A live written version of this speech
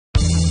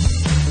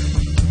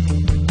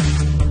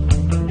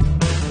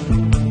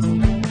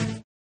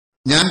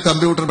ഞാൻ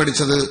കമ്പ്യൂട്ടർ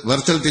പഠിച്ചത്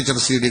virtual teacher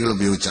സിഡികൾ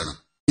ഉപയോഗിച്ചാണ്.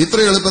 ഇത്ര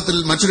എളുപ്പത്തിൽ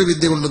മറ്റൊരു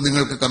വിദ്യ കൊണ്ടും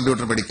നിങ്ങൾക്ക്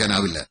കമ്പ്യൂട്ടർ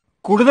പഠിക്കാനാവില്ല.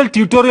 കൂടുതൽ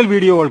ട്യൂട്ടോറിയൽ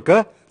വീഡിയോകൾക്ക്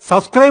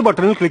സബ്സ്ക്രൈബ്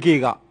ബട്ടണിൽ ക്ലിക്ക്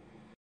ചെയ്യുക.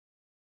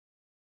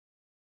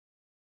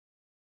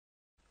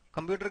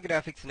 കമ്പ്യൂട്ടർ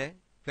ഗ്രാഫിക്സിനെ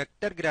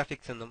വെക്ടർ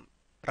ഗ്രാഫിക്സ് എന്നും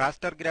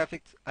റാസ്റ്റർ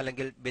ഗ്രാഫിക്സ്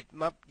അല്ലെങ്കിൽ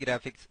ബിറ്റ്മാപ്പ്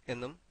ഗ്രാഫിക്സ്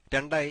എന്നും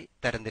രണ്ടായി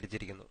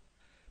തരംതിരിച്ചിരിക്കുന്നു.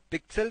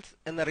 പിക്സൽസ്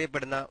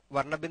എന്നറിയപ്പെടുന്ന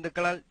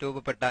വർണ്ണബിന്ദുക്കളാൽ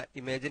രൂപപ്പെട്ട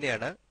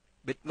ഇമേജിനെയാണ്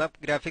ബിറ്റ്മാപ്പ്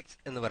ഗ്രാഫിക്സ്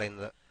എന്ന്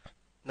പറയുന്നത്.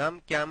 നാം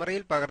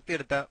ക്യാമറയിൽ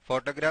പകർത്തിയെടുത്ത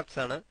ഫോട്ടോഗ്രാഫ്സ്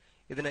ആണ്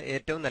ഇതിന്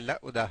ഏറ്റവും നല്ല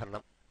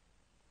ഉദാഹരണം.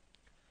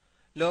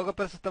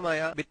 ലോകപ്രശസ്തമായ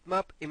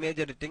ബിറ്റ്മാപ്പ്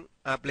ഇമേജ് എഡിറ്റിംഗ്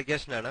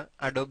ആപ്ലിക്കേഷനാണ്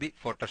അഡോബി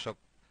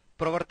ഫോട്ടോഷോപ്പ്.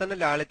 പ്രവർത്തന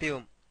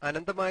ലാളിത്യവും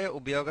അനന്തമായ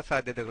ഉപയോഗ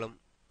സാധ്യതകളും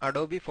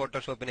അഡോബി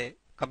ഫോട്ടോഷോപ്പിനെ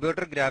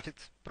കമ്പ്യൂട്ടർ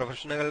ഗ്രാഫിക്സ്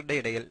പ്രൊഫഷണലുകളുടെ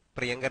ഇടയിൽ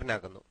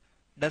പ്രിയങ്കരനാക്കുന്നു.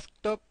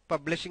 ഡെസ്ക്ടോപ്പ്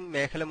പബ്ലിഷിംഗ്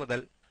മേഖല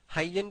മുതൽ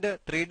ഹൈ എൻഡ്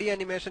 3D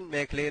അനിമേഷൻ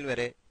മേഖലയിൽ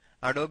വരെ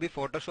അഡോബി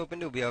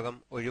ഫോട്ടോഷോപ്പിന്റെ ഉപയോഗം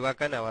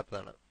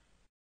ഒഴിവാക്കാനാവാത്തതാണ്.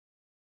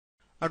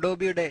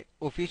 അഡോബിയുടെ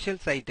ഒഫീഷ്യൽ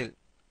സൈറ്റിൽ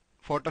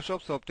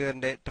ഫോട്ടോഷോപ്പ്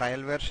സോഫ്റ്റ്വെയറിന്റെ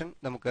ട്രയൽ വേർഷൻ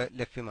നമുക്ക്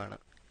ലഭ്യമാണ്.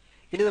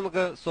 ഇനി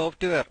നമുക്ക്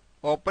സോഫ്റ്റ്വെയർ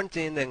ഓപ്പൺ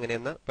ചെയ്യുന്നത്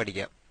എങ്ങനെയെന്ന്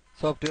പഠിക്കാം.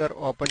 സോഫ്റ്റ്വെയർ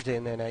ഓപ്പൺ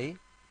ചെയ്യുന്നതിനായി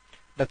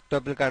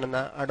ഡെസ്ക്ടോപ്പിൽ കാണുന്ന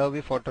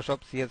അഡോബി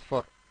ഫോട്ടോഷോപ്പ്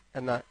CS4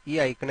 എന്ന ഈ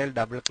ഐക്കണിൽ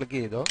ഡബിൾ ക്ലിക്ക്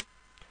ചെയ്തോ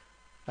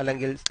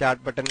അല്ലെങ്കിൽ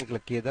സ്റ്റാർട്ട് ബട്ടണിൽ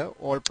ക്ലിക്ക് ചെയ്ത്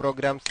ഓൾ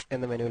പ്രോഗ്രാംസ്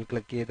എന്ന മെനുവിൽ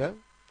ക്ലിക്ക് ചെയ്ത്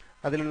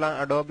അതിലുള്ള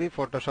അഡോബി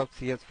ഫോട്ടോഷോപ്പ്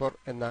CS4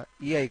 എന്ന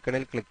ഈ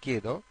ഐക്കണിൽ ക്ലിക്ക്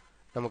ചെയ്തോ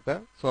നമുക്ക്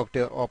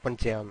സോഫ്റ്റ്വെയർ ഓപ്പൺ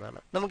ചെയ്യാവുന്നതാണ്.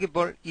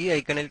 നമുക്കിപ്പോൾ ഈ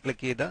ഐക്കണിൽ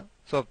ക്ലിക്ക് ചെയ്ത്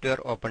സോഫ്റ്റ്വെയർ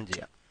ഓപ്പൺ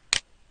ചെയ്യാം.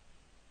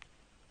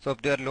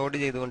 സോഫ്റ്റ്വെയർ ലോഡ്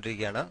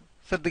ചെയ്തുകൊണ്ടിരിക്കുകയാണ്.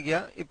 ശ്രദ്ധിക്കുക,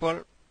 ഇപ്പോൾ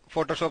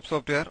ഫോട്ടോഷോപ്പ്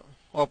സോഫ്റ്റ്വെയർ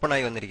ഓപ്പൺ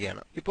ആയി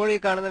വന്നിരിക്കുകയാണ്. ഇപ്പോൾ ഈ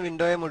കാണുന്ന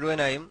വിൻഡോയെ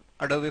മുഴുവനായും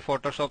അഡോബി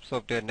ഫോട്ടോഷോപ്പ്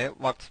സോഫ്റ്റ്വെയറിന്റെ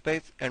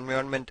വർക്ക്സ്പേസ്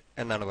എൻവയോൺമെന്റ്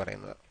എന്നാണ്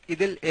പറയുന്നത്.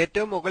 ഇതിൽ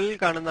ഏറ്റവും മുകളിൽ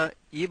കാണുന്ന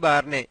ഈ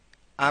ബാറിനെ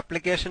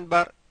ആപ്ലിക്കേഷൻ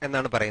ബാർ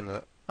എന്നാണ്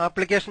പറയുന്നത്.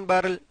 ആപ്ലിക്കേഷൻ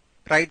ബാറിൽ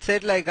റൈറ്റ്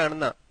സൈഡിലായി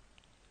കാണുന്ന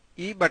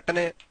ഈ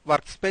ബട്ടനെ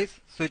വർക്ക്സ്പേസ്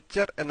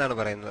സ്വിച്ചർ എന്നാണ്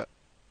പറയുന്നത്.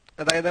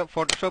 അതായത്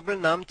ഫോട്ടോഷോപ്പിൽ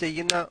നാം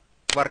ചെയ്യുന്ന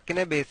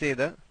വർക്കിനെ ബേസ്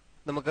ചെയ്ത്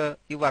നമുക്ക്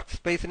ഈ വർക്ക്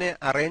സ്പേസിനെ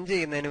അറേഞ്ച്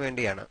ചെയ്യുന്നതിന്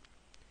വേണ്ടിയാണ്.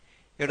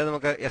 ഇവിടെ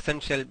നമുക്ക്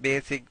essential,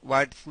 basic,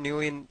 watts new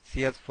in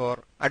CS4,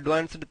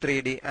 advanced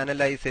 3D,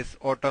 analysis,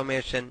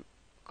 automation,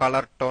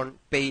 colour tone,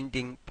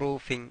 painting,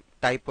 proofing,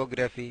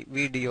 typography,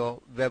 video,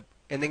 web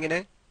എന്നിങ്ങനെ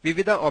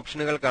വിവിധ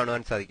ഓപ്ഷനുകൾ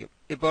കാണുവാൻ സാധിക്കും.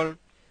 ഇപ്പോൾ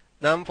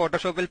നാം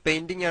ഫോട്ടോഷോപ്പിൽ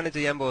പെയിന്റിംഗ് ആണ്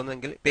ചെയ്യാൻ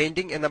പോകുന്നതെങ്കിൽ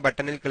പെയിന്റിംഗ് എന്ന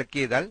ബട്ടണിൽ ക്ലിക്ക്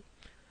ചെയ്താൽ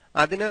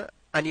അതിന്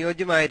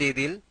അനുയോജ്യമായ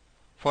രീതിയിൽ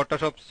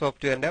ഫോട്ടോഷോപ്പ്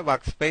സോഫ്റ്റ്വെയറിന്റെ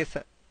work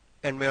space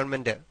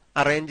environment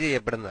arrange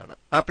ചെയ്യപ്പെടുന്നതാണ്.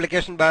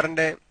 Application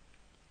ബാറിന്റെ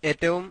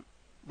ഏറ്റവും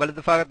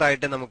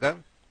വലതുഭാഗത്തായിട്ട് നമുക്ക്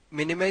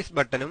മിനിമൈസ്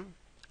ബട്ടണും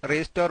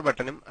റീസ്റ്റോർ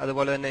ബട്ടണും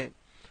അതുപോലെ തന്നെ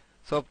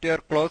സോഫ്റ്റ്വെയർ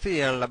ക്ലോസ്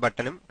ചെയ്യാനുള്ള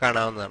ബട്ടണും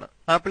കാണാവുന്നതാണ്.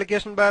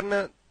 ആപ്ലിക്കേഷൻ ബാറിന്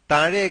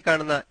താഴെയായി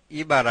കാണുന്ന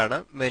ഈ ബാറാണ്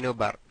മെനു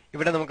ബാർ.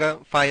 ഇവിടെ നമുക്ക്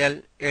file,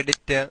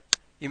 edit,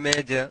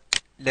 image,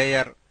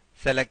 layer,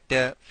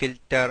 select,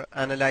 filter,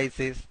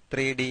 analysis,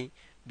 3D,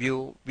 view,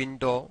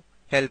 window,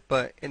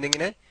 help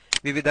എന്നിങ്ങനെ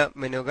വിവിധ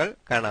മെനുകൾ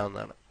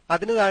കാണാവുന്നതാണ്.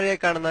 അതിന് താഴെ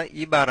കാണുന്ന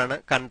ഈ ബാറാണ്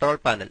കൺട്രോൾ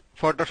പാനൽ.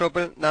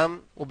 ഫോട്ടോഷോപ്പിൽ നാം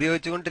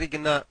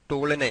ഉപയോഗിച്ചുകൊണ്ടിരിക്കുന്ന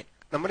ടൂളിനെ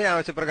നമ്മുടെ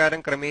ആവശ്യപ്രകാരം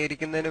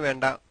ക്രമീകരിക്കുന്നതിന്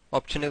വേണ്ട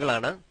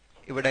ഓപ്ഷനുകളാണ്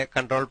ഇവിടെ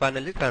കൺട്രോൾ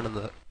പാനലിൽ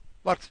കാണുന്നത്.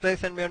 വർക്ക്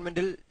സ്പേസ്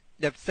എൻവയോൺമെന്റിൽ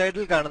ലെഫ്റ്റ്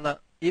സൈഡിൽ കാണുന്ന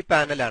ഈ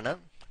പാനലാണ്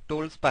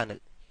ടൂൾസ് പാനൽ.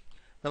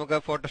 നമുക്ക്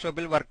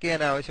ഫോട്ടോഷോപ്പിൽ വർക്ക്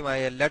ചെയ്യാൻ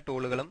ആവശ്യമായ എല്ലാ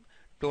ടൂളുകളും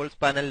ടൂൾസ്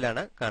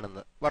പാനലിലാണ്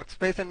കാണുന്നത്. വർക്ക്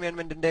സ്പേസ്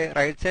എൻവയോൺമെന്റിന്റെ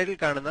റൈറ്റ് സൈഡിൽ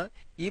കാണുന്ന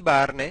ഈ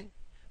ബാറിനെ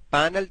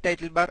പാനൽ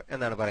ടൈറ്റിൽ ബാർ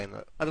എന്നാണ്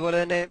പറയുന്നത്. അതുപോലെ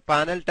തന്നെ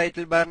പാനൽ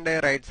ടൈറ്റിൽ ബാറിന്റെ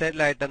റൈറ്റ്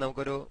സൈഡിലായിട്ട്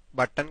നമുക്കൊരു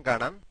ബട്ടൺ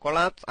കാണാം.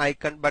 കൊളാപ്സ്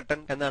ഐക്കൺ ബട്ടൺ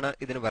എന്നാണ്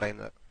ഇതിന്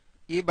പറയുന്നത്.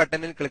 ഈ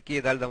ബട്ടണിൽ ക്ലിക്ക്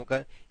ചെയ്താൽ നമുക്ക്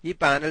ഈ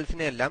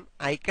പാനൽസിനെ എല്ലാം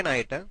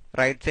ഐക്കണായിട്ട്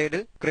റൈറ്റ്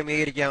സൈഡിൽ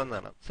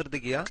ക്രമീകരിക്കാവുന്നതാണ്.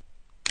 ശ്രദ്ധിക്കുക,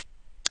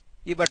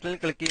 ഈ ബട്ടണിൽ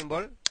ക്ലിക്ക്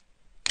ചെയ്യുമ്പോൾ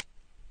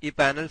ഈ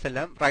പാനൽസ്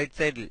എല്ലാം റൈറ്റ്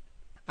സൈഡിൽ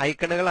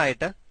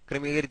ഐക്കണുകളായിട്ട്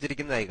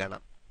ക്രമീകരിച്ചിരിക്കുന്നതായി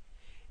കാണാം.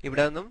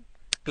 ഇവിടെ നിന്നും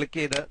ക്ലിക്ക്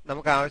ചെയ്ത്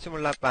നമുക്ക്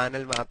ആവശ്യമുള്ള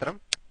പാനൽ മാത്രം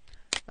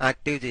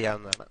ആക്റ്റീവ്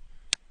ചെയ്യാവുന്നതാണ്.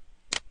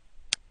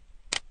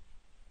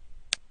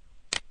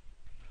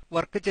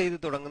 വർക്ക് ചെയ്ത്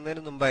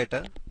തുടങ്ങുന്നതിന് മുമ്പായിട്ട്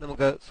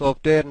നമുക്ക്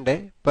സോഫ്റ്റ്വെയറിന്റെ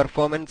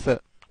പെർഫോമൻസ്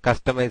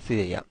കസ്റ്റമൈസ്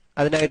ചെയ്യാം.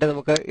 അതിനായിട്ട്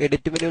നമുക്ക്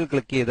എഡിറ്റ് മെനുവിൽ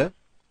ക്ലിക്ക് ചെയ്ത്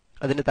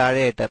അതിന്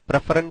താഴെയായിട്ട്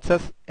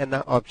പ്രിഫറൻസസ് എന്ന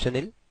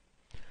ഓപ്ഷനിൽ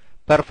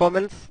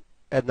പെർഫോമൻസ്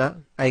എന്ന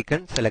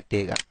ഐക്കൺ സെലക്ട്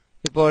ചെയ്യുക.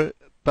 ഇപ്പോൾ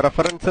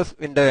പ്രിഫറൻസസ്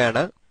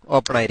വിൻഡോയാണ്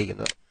ഓപ്പൺ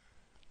ആയിരിക്കുന്നത്.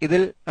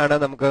 ഇതിൽ ആണ്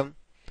നമുക്ക്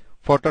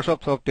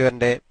ഫോട്ടോഷോപ്പ്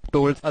സോഫ്റ്റ്വെയറിന്റെ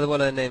ടൂൾസ്,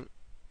 അതുപോലെ തന്നെ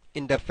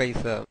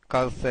interface,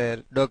 cursor,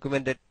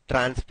 document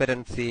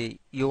transparency,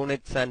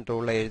 units and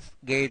rulers,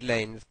 guide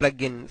lines,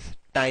 plugins,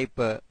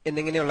 type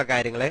എന്നിങ്ങനെയുള്ള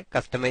കാര്യങ്ങളെ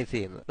കസ്റ്റമൈസ്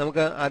ചെയ്യുന്നത്.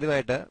 നമുക്ക്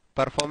ആദ്യമായിട്ട്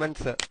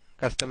പെർഫോമൻസ്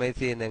കസ്റ്റമൈസ്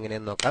ചെയ്യുന്നത്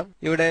എങ്ങനെയെന്ന് നോക്കാം.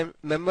 ഇവിടെ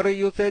മെമ്മറി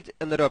യൂസേജ്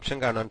എന്നൊരു ഓപ്ഷൻ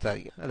കാണാൻ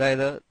സാധിക്കും.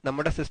 അതായത്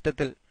നമ്മുടെ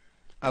സിസ്റ്റത്തിൽ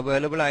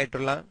അവൈലബിൾ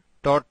ആയിട്ടുള്ള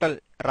ടോട്ടൽ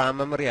റാം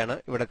മെമ്മറിയാണ്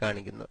ഇവിടെ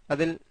കാണിക്കുന്നത്.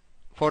 അതിൽ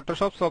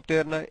ഫോട്ടോഷോപ്പ്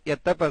സോഫ്റ്റ്വെയറിന്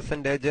എത്ര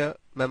പെർസെന്റേജ്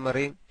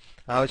മെമ്മറി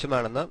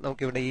ആവശ്യമാണെന്ന്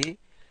നമുക്കിവിടെ ഈ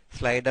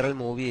സ്ലൈഡറിൽ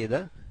മൂവ് ചെയ്ത്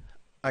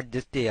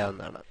അഡ്ജസ്റ്റ്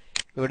ചെയ്യാവുന്നതാണ്.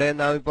 ഇവിടെ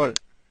നാം ഇപ്പോൾ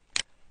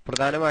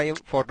പ്രധാനമായും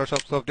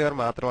ഫോട്ടോഷോപ്പ് സോഫ്റ്റ്വെയർ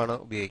മാത്രമാണ്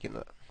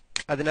ഉപയോഗിക്കുന്നത്.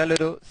 അതിനാൽ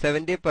ഒരു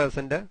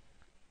 70%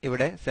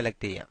 ഇവിടെ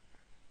സെലക്ട് ചെയ്യാം.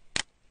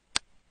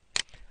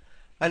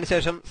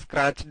 അതിനുശേഷം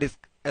സ്ക്രാച്ച്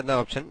ഡിസ്ക് എന്ന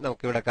ഓപ്ഷൻ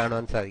നമുക്ക് ഇവിടെ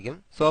കാണുവാൻ സാധിക്കും.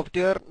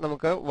 സോഫ്റ്റ്വെയർ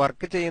നമുക്ക്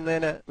വർക്ക്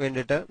ചെയ്യുന്നതിന്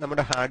വേണ്ടിയിട്ട്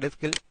നമ്മുടെ ഹാർഡ്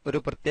ഡിസ്കിൽ ഒരു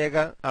പ്രത്യേക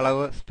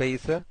അളവ്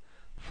സ്പേസ്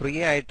ഫ്രീ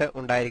ആയിട്ട്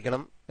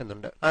ഉണ്ടായിരിക്കണം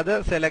എന്നുണ്ട്. അത്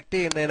സെലക്ട്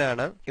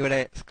ചെയ്യുന്നതിനാണ് ഇവിടെ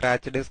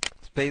സ്ക്രാച്ച് ഡിസ്ക്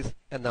സ്പേസ്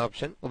എന്ന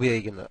ഓപ്ഷൻ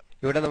ഉപയോഗിക്കുന്നത്.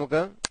 ഇവിടെ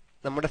നമുക്ക്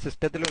നമ്മുടെ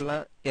സിസ്റ്റത്തിലുള്ള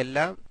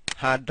എല്ലാ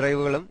ഹാർഡ്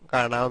ഡ്രൈവുകളും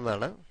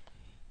കാണാവുന്നതാണ്.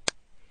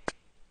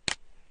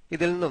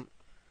 ഇതിൽ നിന്നും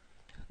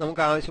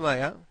നമുക്ക്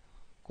ആവശ്യമായ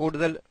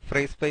കൂടുതൽ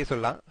ഫ്രീ സ്പേസ്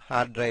ഉള്ള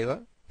ഹാർഡ് ഡ്രൈവ്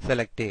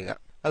സെലക്ട് ചെയ്യുക.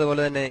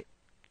 അതുപോലെ തന്നെ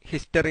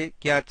ഹിസ്റ്ററി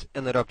ക്യാച്ച്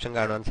എന്നൊരു ഓപ്ഷൻ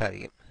കാണുവാൻ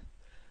സാധിക്കും.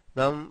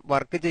 നാം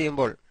വർക്ക്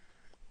ചെയ്യുമ്പോൾ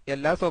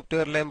എല്ലാ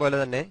സോഫ്റ്റ്വെയറിലെയും പോലെ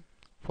തന്നെ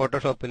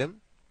ഫോട്ടോഷോപ്പിലും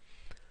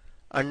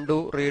അൺഡു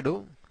റീഡു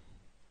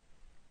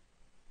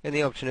എന്നീ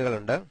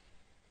ഓപ്ഷനുകളുണ്ട്.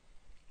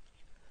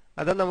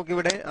 അത്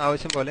നമുക്കിവിടെ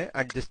ആവശ്യം പോലെ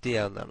അഡ്ജസ്റ്റ്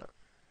ചെയ്യാവുന്നതാണ്.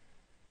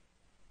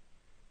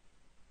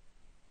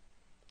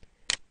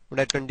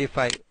 ഇവിടെ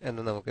 25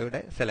 എന്ന് നമുക്കിവിടെ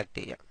സെലക്ട്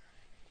ചെയ്യാം.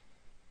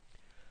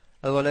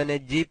 അതുപോലെ തന്നെ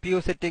GPU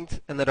സെറ്റിംഗ്സ്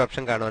എന്നൊരു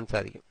ഓപ്ഷൻ കാണുവാൻ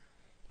സാധിക്കും.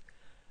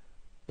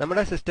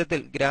 നമ്മുടെ സിസ്റ്റത്തിൽ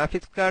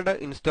ഗ്രാഫിക്സ് കാർഡ്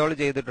ഇൻസ്റ്റാൾ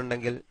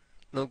ചെയ്തിട്ടുണ്ടെങ്കിൽ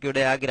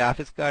നമുക്കിവിടെ ആ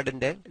ഗ്രാഫിക്സ്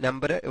കാർഡിന്റെ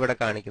നമ്പർ ഇവിടെ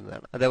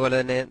കാണിക്കുന്നതാണ്. അതേപോലെ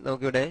തന്നെ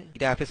നമുക്കിവിടെ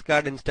ഗ്രാഫിക്സ്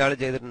കാർഡ് ഇൻസ്റ്റാൾ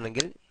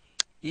ചെയ്തിട്ടുണ്ടെങ്കിൽ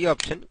ഈ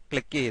ഓപ്ഷൻ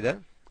ക്ലിക്ക് ചെയ്ത്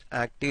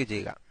ആക്റ്റീവ്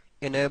ചെയ്യുക,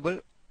 എനേബിൾ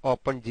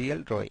ഓപ്പൺ GL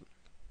ഡ്രോയിങ്.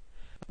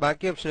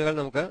 ബാക്കി ഓപ്ഷനുകൾ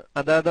നമുക്ക്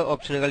അതാത്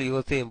ഓപ്ഷനുകൾ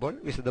യൂസ് ചെയ്യുമ്പോൾ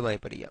വിശദമായി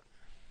പഠിക്കാം.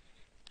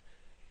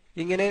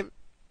 ഇങ്ങനെ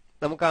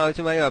നമുക്ക്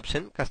ആവശ്യമായ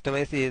ഓപ്ഷൻ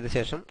കസ്റ്റമൈസ് ചെയ്ത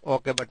ശേഷം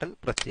ഓക്കെ ബട്ടൺ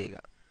പ്രസ് ചെയ്യുക.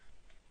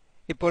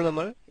 ഇപ്പോൾ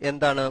നമ്മൾ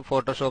എന്താണ്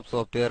ഫോട്ടോഷോപ്പ്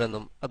സോഫ്റ്റ്വെയർ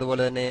എന്നും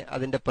അതുപോലെ തന്നെ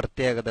അതിന്റെ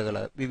പ്രത്യേകതകൾ,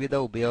 വിവിധ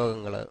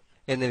ഉപയോഗങ്ങൾ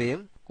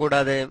എന്നിവയും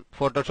കൂടാതെ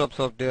ഫോട്ടോഷോപ്പ്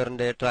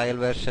സോഫ്റ്റ്വെയറിന്റെ ട്രയൽ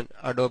വേർഷൻ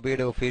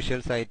അഡോബിയുടെ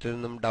ഒഫീഷ്യൽ സൈറ്റിൽ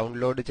നിന്നും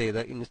ഡൗൺലോഡ്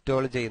ചെയ്ത്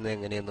ഇൻസ്റ്റാൾ ചെയ്യുന്നത്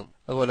എങ്ങനെയെന്നും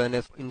അതുപോലെ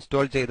തന്നെ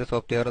ഇൻസ്റ്റാൾ ചെയ്ത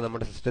സോഫ്റ്റ്വെയർ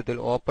നമ്മുടെ സിസ്റ്റത്തിൽ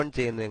ഓപ്പൺ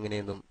ചെയ്യുന്നത്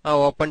എങ്ങനെയെന്നും ആ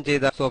ഓപ്പൺ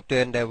ചെയ്ത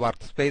സോഫ്റ്റ്വെയറിന്റെ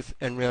വർക്ക് സ്പേസ്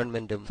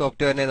എൻവയോൺമെന്റും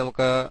സോഫ്റ്റ്വെയറിനെ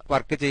നമുക്ക്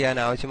വർക്ക് ചെയ്യാൻ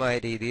ആവശ്യമായ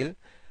രീതിയിൽ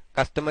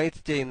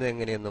കസ്റ്റമൈസ് ചെയ്യുന്നത്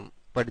എങ്ങനെയെന്നും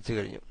പഠിച്ചു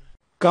കഴിഞ്ഞു.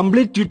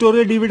 കംപ്ലീറ്റ്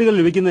ട്യൂട്ടോറിയൽ ഡിവിഡികൾ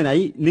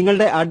ലഭിക്കുന്നതിനായി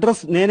നിങ്ങളുടെ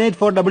അഡ്രസ്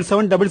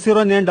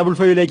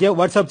 9847700955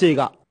 വാട്സ്ആപ്പ്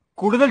ചെയ്യുക.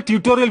 കൂടുതൽ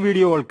ട്യൂട്ടോറിയൽ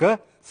വീഡിയോകൾക്ക്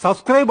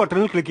സബ്സ്ക്രൈബ്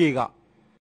ബട്ടണിൽ ക്ലിക്ക് ചെയ്യുക.